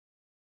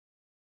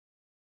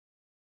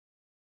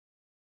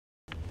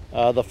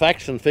The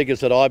facts and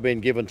figures that I've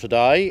been given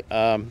today,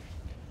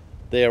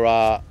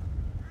 there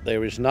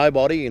is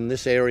nobody in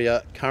this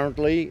area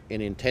currently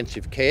in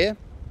intensive care.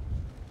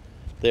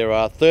 There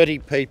are 30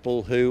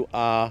 people who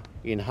are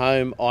in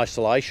home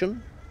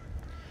isolation,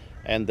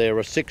 and there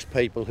are 6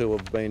 people who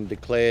have been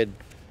declared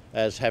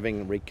as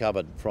having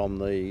recovered from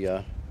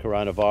the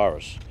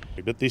coronavirus.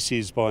 But this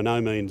is by no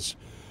means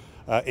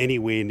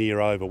anywhere near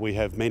over. We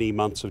have many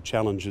months of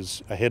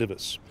challenges ahead of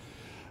us.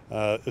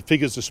 The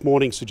figures this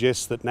morning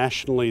suggest that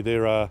nationally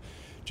there are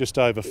just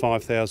over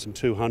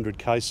 5,200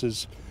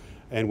 cases,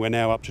 and we're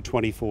now up to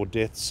 24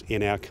 deaths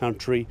in our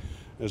country.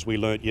 As we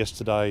learnt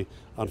yesterday,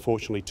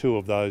 unfortunately 2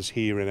 of those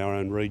here in our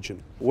own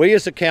region. We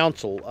as a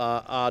council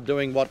are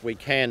doing what we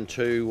can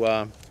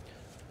to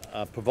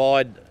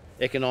provide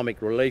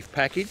economic relief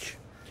package,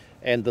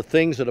 and the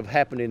things that have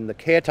happened in the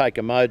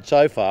caretaker mode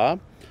so far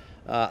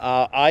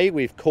are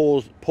we've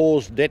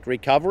paused debt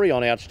recovery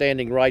on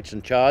outstanding rates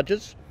and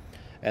charges,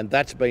 and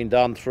that's been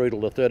done through till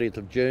the 30th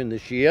of June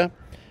this year,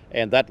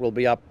 and that will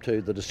be up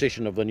to the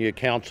decision of the new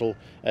council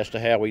as to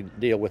how we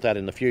deal with that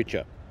in the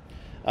future.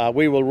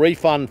 We will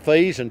refund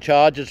fees and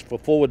charges for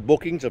forward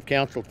bookings of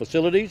council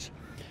facilities.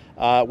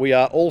 We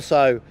are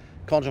also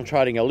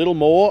concentrating a little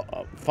more,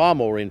 far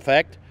more in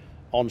fact,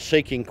 on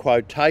seeking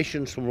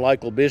quotations from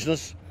local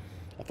business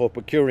for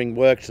procuring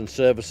works and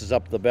services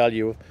up to the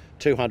value of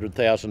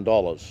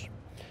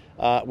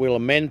 $200,000. We'll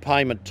amend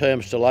payment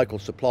terms to local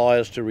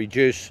suppliers to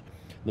reduce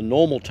the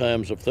normal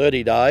terms of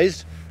 30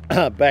 days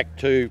back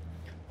to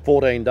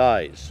 14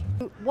 days.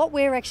 What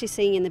we're actually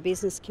seeing in the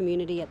business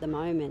community at the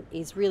moment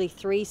is really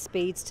 3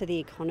 speeds to the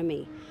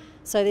economy.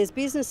 So there's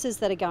businesses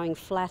that are going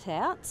flat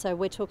out, so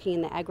we're talking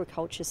in the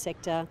agriculture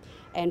sector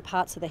and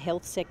parts of the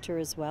health sector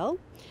as well.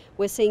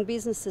 We're seeing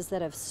businesses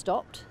that have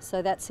stopped,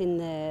 so that's in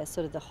the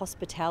sort of the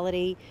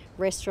hospitality,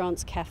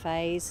 restaurants,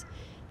 cafes.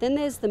 Then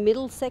there's the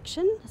middle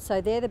section, so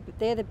they're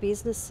the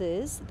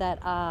businesses that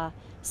are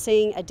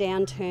seeing a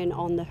downturn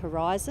on the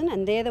horizon,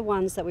 and they're the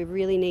ones that we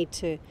really need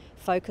to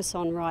focus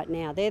on right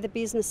now. They're the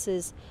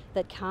businesses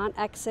that can't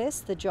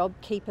access the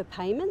JobKeeper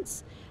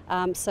payments,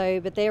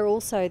 but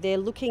they're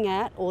looking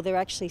at, or they're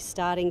actually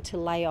starting to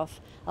lay off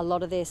a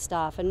lot of their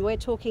staff, and we're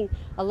talking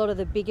a lot of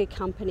the bigger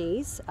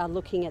companies are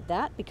looking at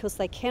that because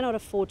they cannot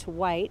afford to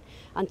wait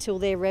until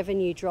their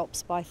revenue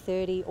drops by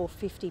 30 or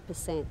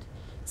 50%.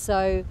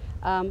 So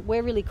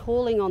we're really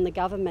calling on the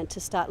government to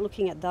start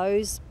looking at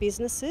those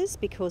businesses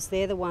because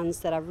they're the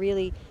ones that are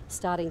really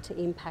starting to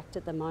impact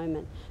at the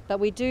moment. But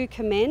we do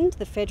commend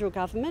the federal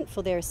government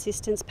for their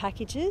assistance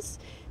packages.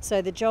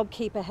 So the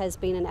JobKeeper has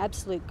been an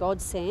absolute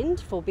godsend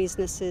for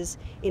businesses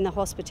in the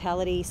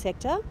hospitality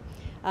sector.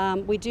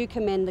 We do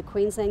commend the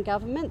Queensland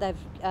government.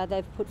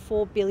 They've put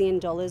 $4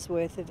 billion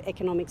worth of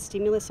economic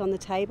stimulus on the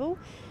table.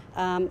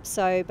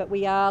 But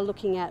we are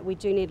looking at, we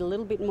do need a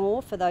little bit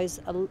more for those,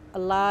 a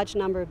large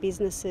number of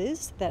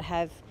businesses that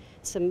have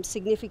some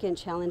significant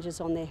challenges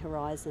on their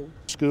horizon.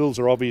 Schools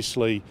are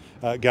obviously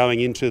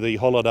going into the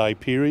holiday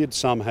period.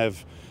 Some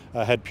have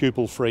had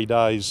pupil-free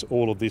days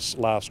all of this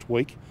last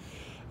week.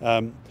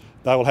 They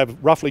will have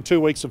roughly 2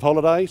 weeks of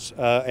holidays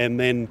and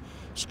then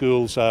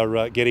schools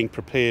are getting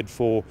prepared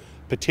for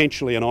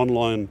potentially an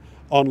online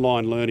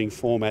learning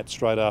format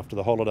straight after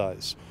the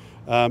holidays.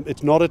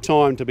 It's not a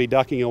time to be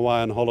ducking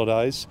away on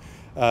holidays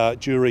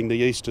during the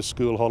Easter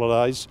school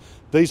holidays.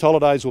 These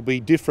holidays will be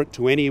different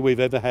to any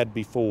we've ever had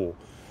before.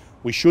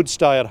 We should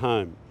stay at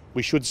home.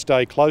 We should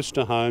stay close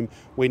to home.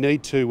 We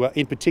need to,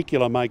 in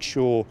particular, make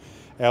sure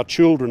our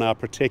children are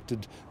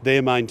protected.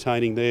 They're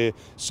maintaining their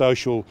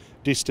social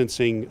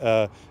distancing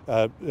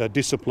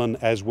discipline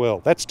as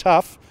well. That's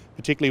tough,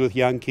 particularly with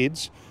young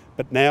kids,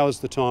 but now is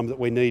the time that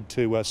we need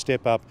to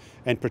step up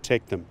and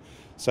protect them.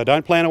 So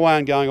don't plan away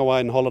on going away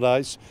on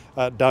holidays.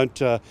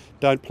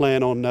 Don't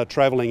plan on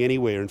travelling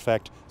anywhere. In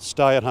fact,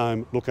 stay at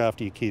home, look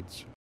after your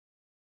kids.